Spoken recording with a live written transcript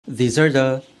These are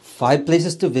the 5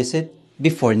 places to visit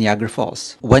before Niagara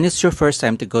Falls. When it's your first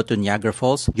time to go to Niagara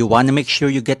Falls, you want to make sure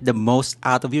you get the most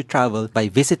out of your travel by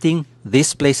visiting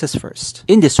these places first.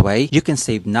 In this way, you can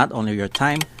save not only your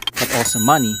time, but also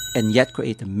money, and yet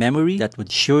create a memory that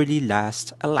would surely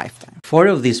last a lifetime. 4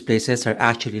 of these places are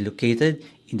actually located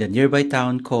in the nearby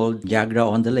town called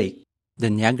Niagara-on-the-Lake. The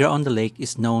Niagara-on-the-Lake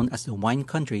is known as the wine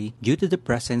country due to the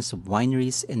presence of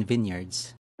wineries and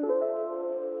vineyards.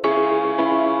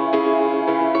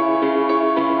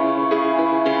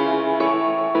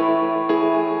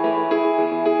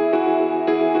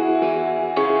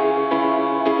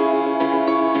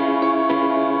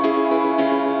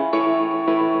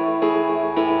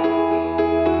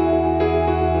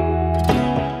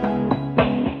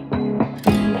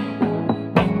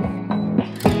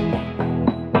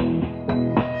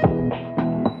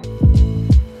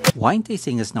 Wine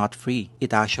tasting is not free.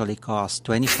 It actually costs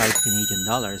 25 Canadian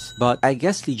dollars. But I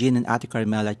guess Legine and Ate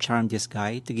Carmela charmed this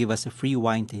guy to give us a free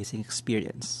wine tasting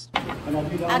experience.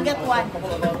 I'll get one.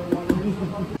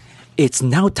 It's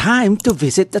now time to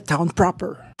visit the town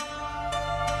proper.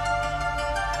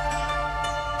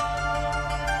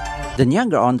 The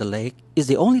Niagara-on-the-Lake is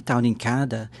the only town in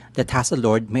Canada that has a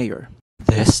Lord Mayor.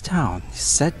 This town is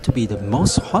said to be the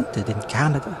most haunted in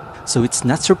Canada, so it's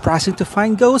not surprising to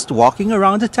find ghosts walking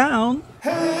around the town.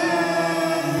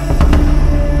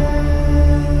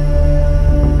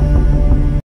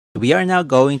 We are now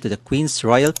going to the Queen's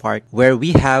Royal Park, where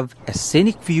we have a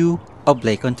scenic view of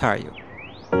Lake Ontario.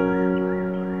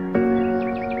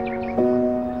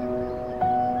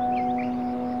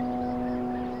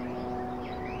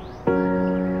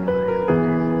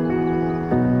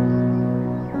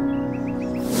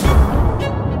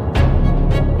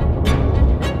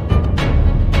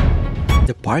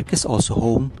 The park is also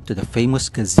home to the famous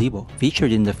gazebo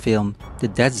featured in the film The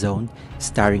Dead Zone,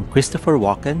 starring Christopher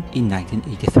Walken in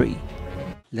 1983.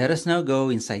 Let us now go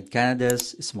inside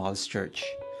Canada's smallest church.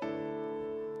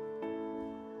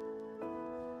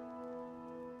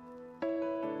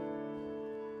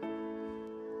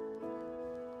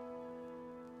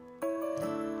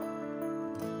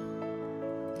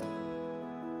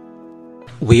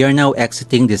 We are now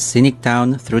exiting this scenic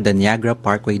town through the Niagara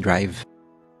Parkway Drive.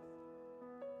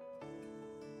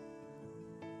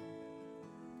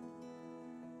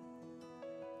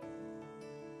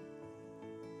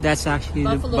 That's actually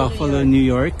the Buffalo, New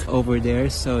York over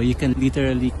there, so you can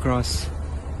literally cross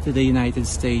to the United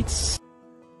States.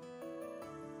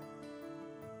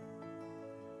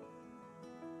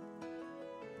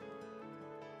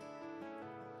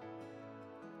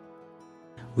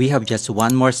 We have just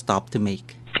one more stop to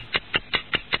make.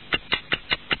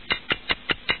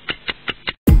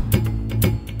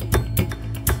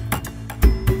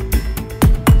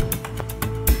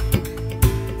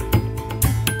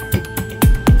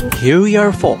 Here we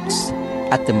are, folks,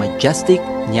 at the majestic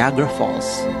Niagara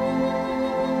Falls.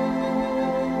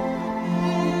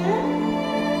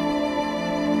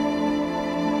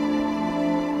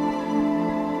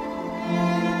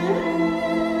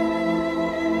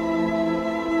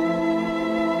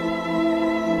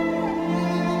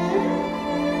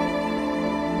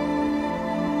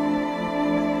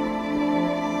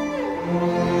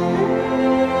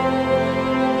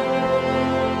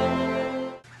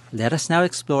 Let us now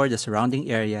explore the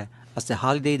surrounding area as the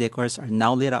holiday decors are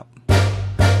now lit up.